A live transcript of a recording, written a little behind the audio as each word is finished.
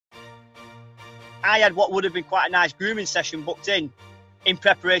I had what would have been quite a nice grooming session booked in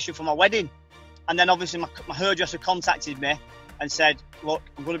preparation for my wedding. And then obviously my hairdresser contacted me and said, look,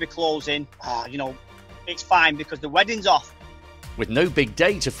 I'm going to be closing. You know, it's fine because the wedding's off. With no big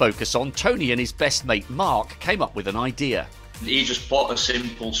day to focus on, Tony and his best mate Marc came up with an idea. He just put a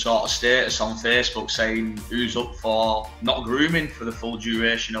simple sort of status on Facebook saying who's up for not grooming for the full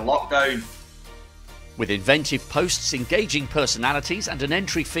duration of lockdown. With inventive posts, engaging personalities and an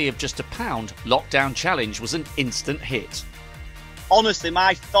entry fee of just £1, Lockdown Challenge was an instant hit. Honestly,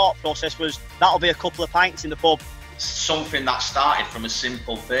 my thought process was that'll be a couple of pints in the pub. Something that started from a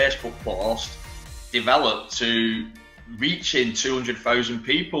simple Facebook post developed to reaching 200,000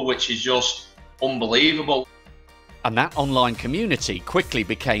 people, which is just unbelievable. And that online community quickly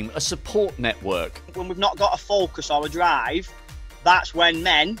became a support network. When we've not got a focus or a drive, that's when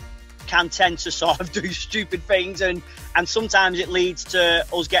men can tend to sort of do stupid things, and sometimes it leads to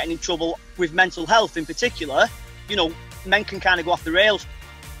us getting in trouble with mental health in particular. You know, men can kind of go off the rails.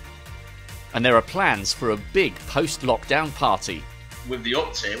 And there are plans for a big post-lockdown party. With the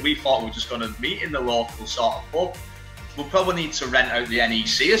uptick, we thought we were just going to meet in the local sort of pub. We'll probably need to rent out the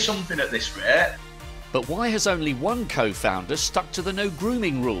NEC or something at this rate. But why has only one co-founder stuck to the no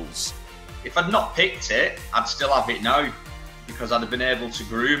grooming rules? If I'd not picked it, I'd still have it now, because I'd have been able to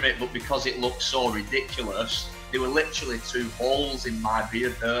groom it, but because it looked so ridiculous, there were literally 2 holes in my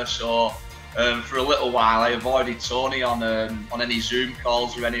beard there, so for a little while I avoided Tony on any Zoom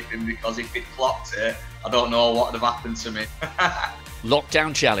calls or anything, because if it clocked it, I don't know what would have happened to me.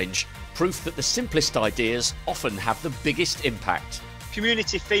 Lockdown Challenge, proof that the simplest ideas often have the biggest impact.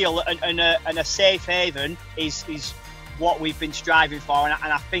 Community feel and a safe haven is what we've been striving for, and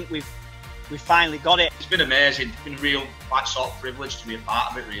I think we've finally got it. It's been amazing. It's been a real sort of privilege to be a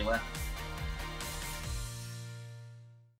part of it, really.